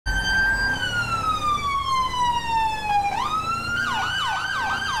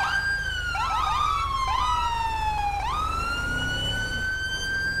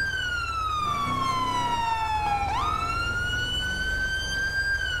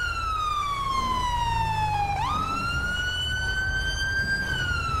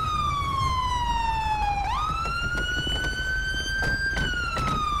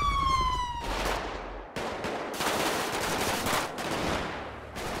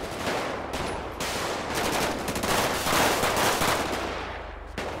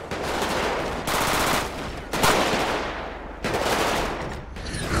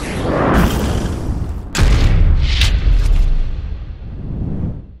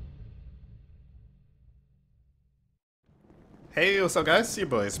Hey, what's up guys? It's your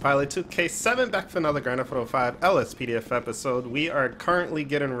boys, Pilot 2K7 back for another Grand Theft Auto 5 LSPDFR episode. We are currently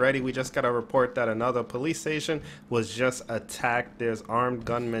getting ready. We just got a report that another police station was just attacked. There's armed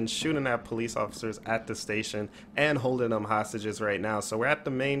gunmen shooting at police officers at the station and holding them hostages right now. So we're at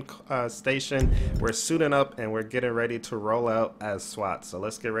the main station, we're suiting up and we're getting ready to roll out as SWAT. So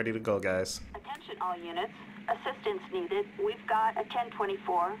let's get ready to go, guys. Attention all units. Assistance needed. We've got a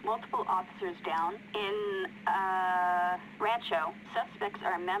 1024, multiple officers down in Rancho. Suspects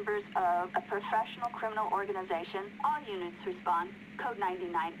are members of a professional criminal organization. All units respond. Code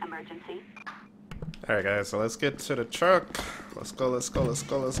 99 emergency. Alright guys, so let's get to the truck. Let's go, let's go, let's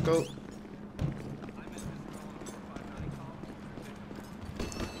go, let's go.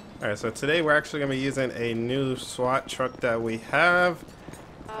 Alright, so today we're actually going to be using a new SWAT truck that we have.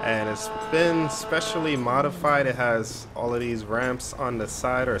 And it's been specially modified. It has all of these ramps on the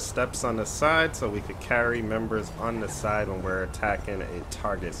side or steps on the side so we could carry members on the side when we're attacking a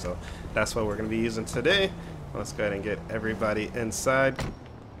target. So that's what we're going to be using today. Let's go ahead and get everybody inside.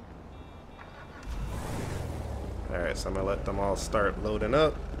 Alright, so I'm going to let them all start loading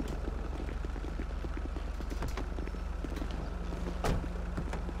up.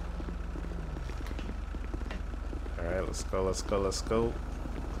 Alright, let's go, let's go, let's go.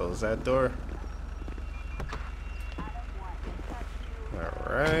 Close that door.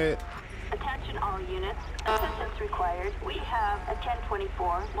 Alright. Attention all units. Assistance required. We have a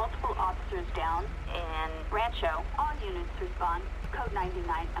 1024, multiple officers down in Rancho. All units respond. Code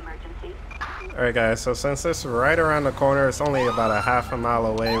 99 emergency. Alright guys, so since it's right around the corner, it's only about a half a mile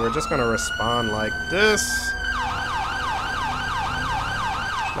away, we're just going to respond like this.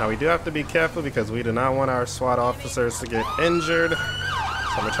 Now we do have to be careful because we do not want our SWAT officers to get injured.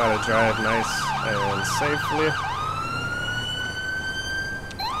 So I'm going to try to drive nice and safely.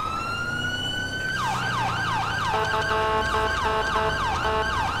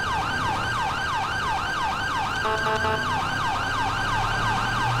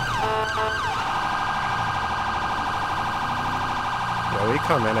 Yo, we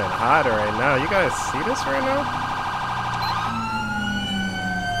coming in hot right now. You guys see this right now?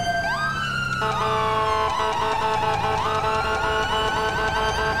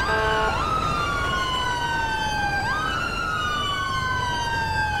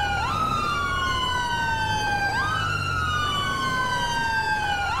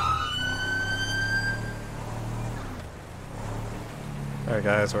 Alright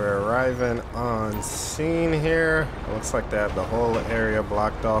guys, we're arriving on scene here. It looks like they have the whole area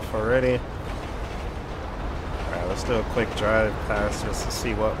blocked off already. Alright, let's do a quick drive past just to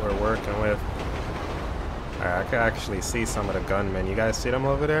see what we're working with. Alright, I can actually see some of the gunmen. You guys see them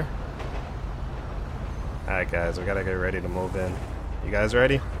over there? Alright guys, we gotta get ready to move in. You guys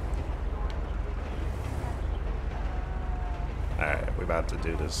ready? Alright, we're about to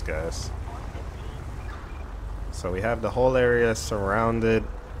do this, guys. So we have the whole area surrounded,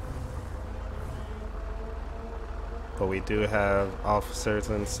 but we do have officers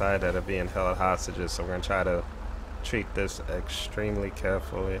inside that are being held hostages, so we're going to try to treat this extremely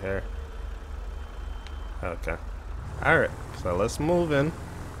carefully here. Okay. Alright, so let's move in.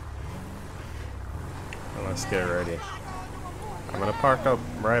 And let's get ready. I'm going to park up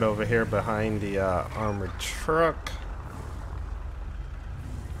right over here behind the armored truck.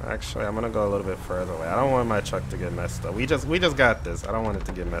 Actually, I'm gonna go a little bit further away. I don't want my truck to get messed up. We just got this. I don't want it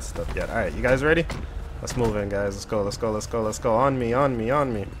to get messed up yet. Alright, you guys ready? Let's move in, guys. Let's go, let's go, let's go, let's go. On me, on me,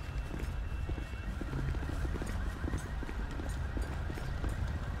 on me.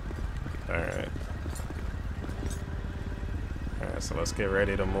 Alright. Alright, so let's get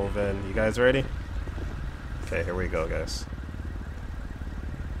ready to move in. You guys ready? Okay, here we go, guys.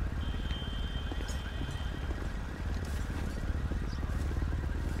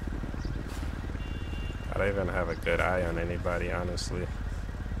 I don't even have a good eye on anybody, honestly.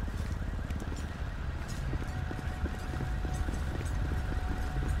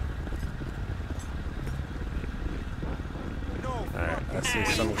 Alright, I see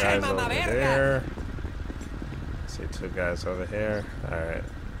some guys over there. I see two guys over here. Alright.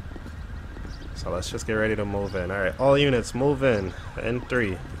 So let's just get ready to move in. Alright, all units move in. In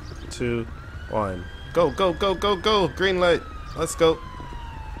 3, 2, 1. Go, go, go, go, go! Green light. Let's go.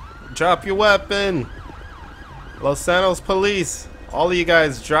 Drop your weapon! Los Santos Police, all of you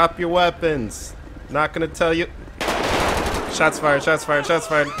guys, drop your weapons. Not gonna tell you. Shots fired, shots fired, shots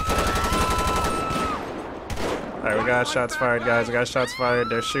fired. Alright, we got shots fired, guys. We got shots fired.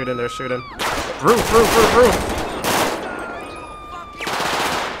 They're shooting, they're shooting. Roof, roof, roof, roof.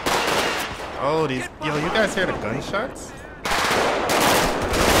 Oh, these. Yo, you guys hear the gunshots?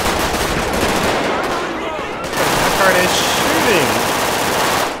 That card is shooting. driving?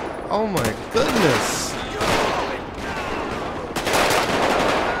 Oh my goodness.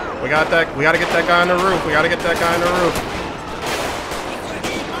 We got that. We gotta get that guy on the roof. We gotta get that guy on the roof.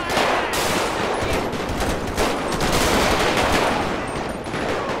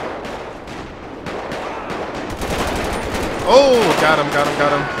 Oh, got him, got him,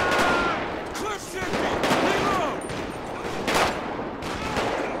 got him.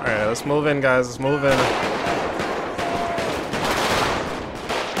 Alright, let's move in, guys. Let's move in.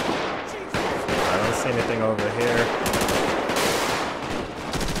 I don't see anything over here.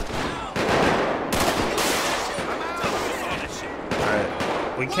 Alright,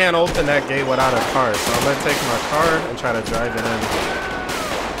 we can't open that gate without a car, so I'm gonna take my car and try to drive it in.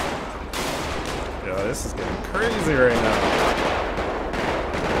 Yo, this is getting crazy right now.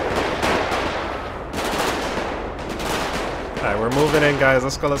 Alright, we're moving in, guys.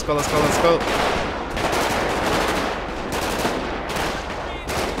 Let's go, let's go, let's go, let's go.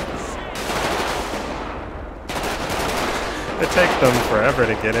 It takes them forever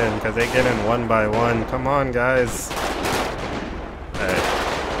to get in because they get in one by one. Come on, guys. Alright.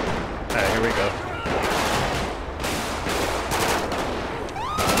 Alright, here we go.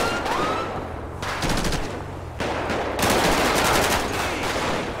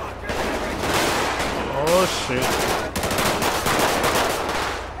 Oh, shoot.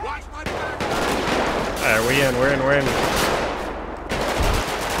 Alright, we're in.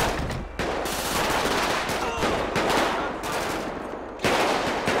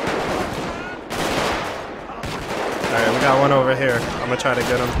 Alright, we got one over here. I'm gonna try to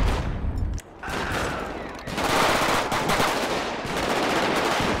get him.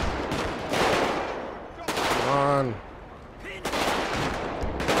 Come on.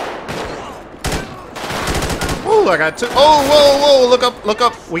 Ooh, I got two. Oh, whoa, whoa, look up, look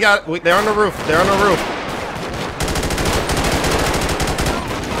up. They're on the roof. They're on the roof.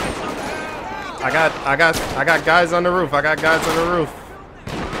 I got guys on the roof. I got guys on the roof.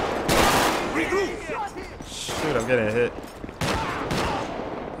 Shoot, I'm getting hit.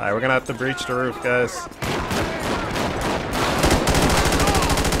 Alright, we're gonna have to breach the roof, guys.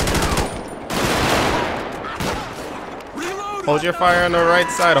 Hold your fire on the right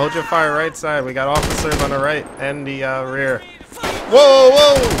side. Hold your fire right side. We got officers on the right and the rear. Whoa,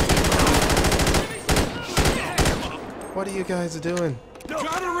 whoa! What are you guys doing?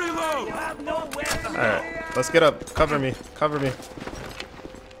 Alright, let's get up. Cover me. Cover me.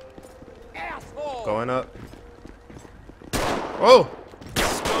 Going up. Whoa!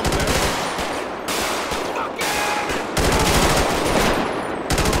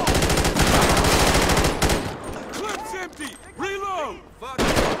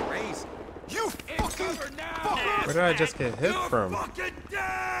 Where did I just get hit from?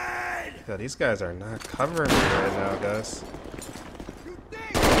 Yeah, these guys are not covering me right now, guys.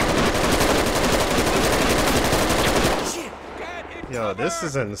 Yo, this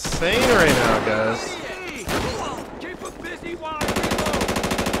is insane right now, guys.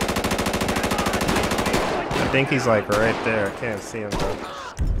 I think he's like right there. I can't see him though.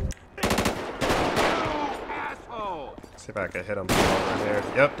 See if I can hit him from over here.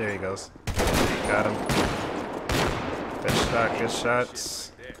 Yep, there he goes. Got him. Good shot, good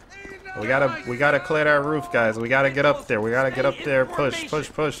shots. We gotta clear that roof, guys. We gotta get up there. We gotta get up there. Push,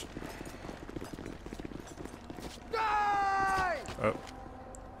 push, push. Oh.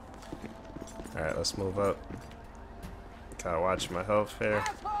 Alright, let's move up. Gotta watch my health here.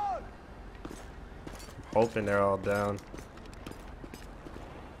 I'm hoping they're all down.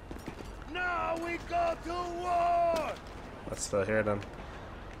 Now we go to war! I still hear them.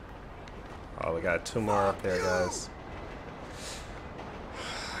 Oh, we got two more up here, guys.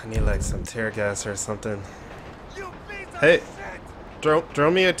 I need like some tear gas or something. Hey!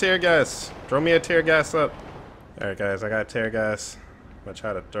 Throw me a tear gas. Throw me a tear gas up. Alright, guys, I got tear gas. I'm gonna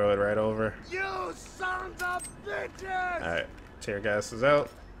try to throw it right over. You sons of bitches! Alright, tear gas is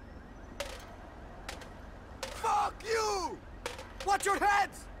out. Fuck you! Watch your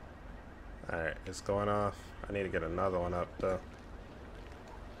heads! Alright, it's going off. I need to get another one up, though.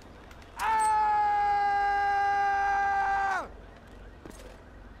 Ah!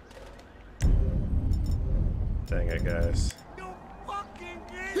 Dang it, guys. You fucking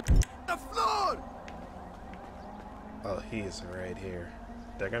idiot! The floor! Oh, he's right here.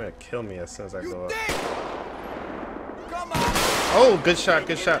 They're gonna kill me as soon as I go up. Come on! Oh, good shot,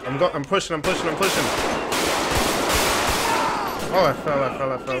 good shot. I'm pushing, I'm pushing, I'm pushing. Oh, I fell.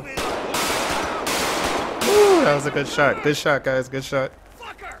 Ooh, that was a good shot. Good shot, guys. Good shot.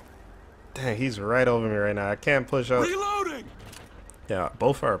 Dang, he's right over me right now. I can't push up. Reloading! Yeah,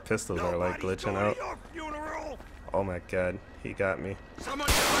 both our pistols are like glitching out. Oh my god, he got me.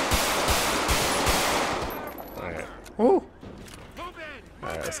 Alright. Woo!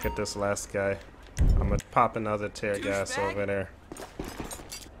 Alright, let's get this last guy. I'm gonna pop another tear gas over there.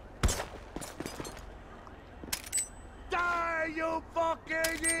 Die, you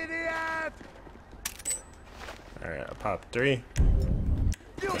fucking idiot! Alright, I popped 3.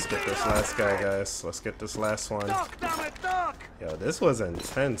 Let's get this last guy, guys. Let's get this last one. Yo, this was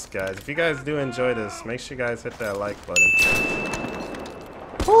intense, guys. If you guys do enjoy this, make sure you guys hit that like button.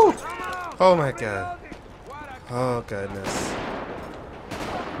 Woo! Oh my god. Oh goodness.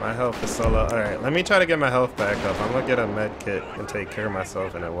 My health is so low. Alright, let me try to get my health back up. I'm gonna get a med kit and take care of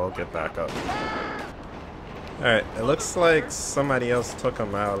myself, and then we'll get back up. Alright, it looks like somebody else took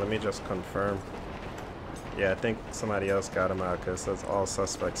him out. Let me just confirm. Yeah, I think somebody else got him out because it says all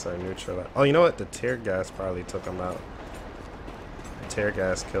suspects are neutral. Oh, you know what? The tear gas probably took him out. The tear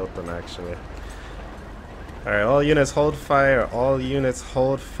gas killed them, actually. Alright, all units hold fire. All units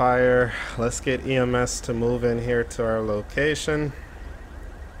hold fire. Let's get EMS to move in here to our location.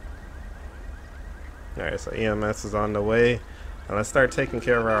 Alright, so EMS is on the way. And let's start taking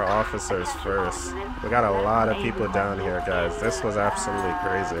care of our officers first. We got a lot of people down here, guys. This was absolutely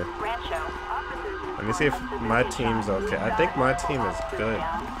crazy. Let me see if my team's okay. I think my team is good.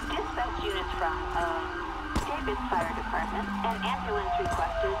 Dispatch units from David's Fire Department and ambulance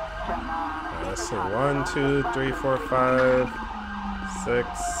requested from Let's see. 1, 2, 3, 4, 5, 6,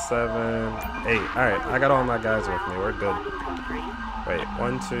 7, 8. Alright, I got all my guys with me. We're good. Wait,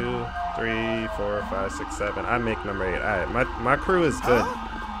 1, 2, 3, 4, 5, 6, 7. I make number 8. Alright, my crew is good.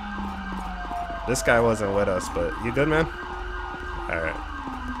 This guy wasn't with us, but you good, man? Alright.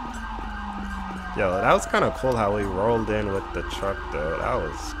 Yo, that was kind of cool how we rolled in with the truck, though. That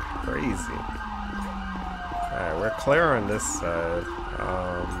was crazy. Alright, we're clear on this side.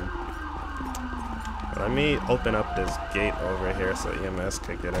 Let me open up this gate over here so EMS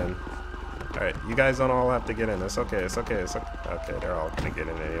could get in. Alright, you guys don't all have to get in. It's okay, it's okay, it's okay. Okay, they're all gonna get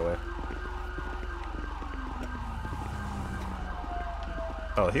in anyway.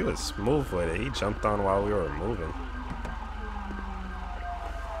 Oh, he was smooth with it. He jumped on while we were moving.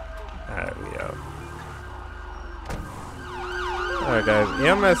 Alright, we out. Alright guys,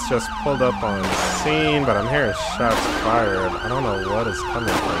 EMS just pulled up on scene, but I'm hearing shots fired. I don't know what is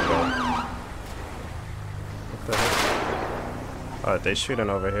coming from though. What the heck? Oh, they shooting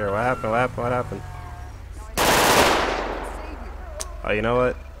over here. What happened? What happened? What happened? Oh, you know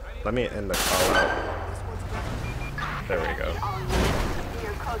what? Let me end the call out. There we go.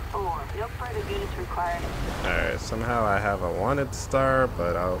 Alright, somehow I have a wanted star,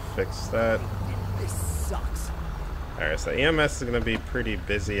 but I'll fix that. This sucks. Alright, so EMS is going to be pretty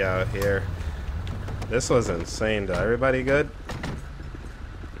busy out here. This was insane, though. Everybody good?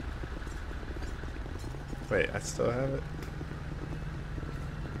 Wait, I still have it?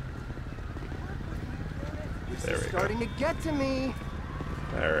 There we go. Starting to get to me.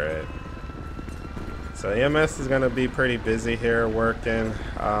 Alright. So EMS is going to be pretty busy here working.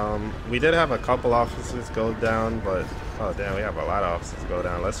 We did have a couple officers go down, but oh damn, we have a lot of officers go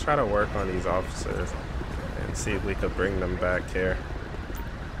down. Let's try to work on these officers and see if we could bring them back here.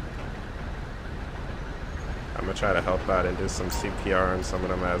 I'm going to try to help out and do some CPR on some of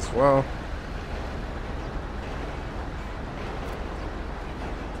them as well.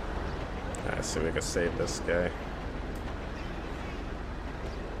 Let's see if we can save this guy.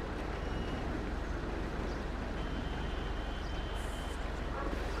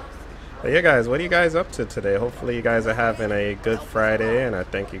 But yeah guys, what are you guys up to today? Hopefully you guys are having a good Friday, and I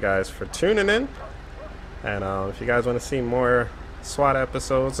thank you guys for tuning in. And if you guys want to see more SWAT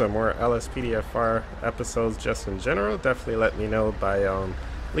episodes or more LSPDFR episodes just in general, definitely let me know by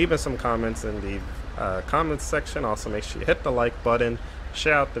leaving some comments in the comments section. Also make sure you hit the like button,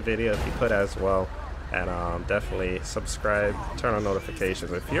 share out the video if you could as well, and definitely subscribe, turn on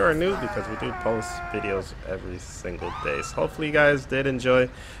notifications if you are new, because we do post videos every single day. So hopefully you guys did enjoy.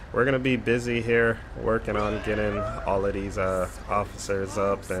 We're gonna be busy here working on getting all of these officers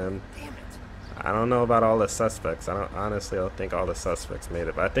up, and I don't know about all the suspects. I honestly don't think all the suspects made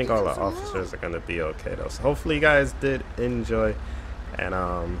it, but I think all the officers are gonna be okay though. So hopefully you guys did enjoy, and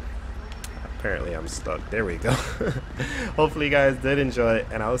apparently I'm stuck. There we go. Hopefully you guys did enjoy,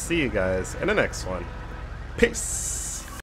 and I'll see you guys in the next one. Peace.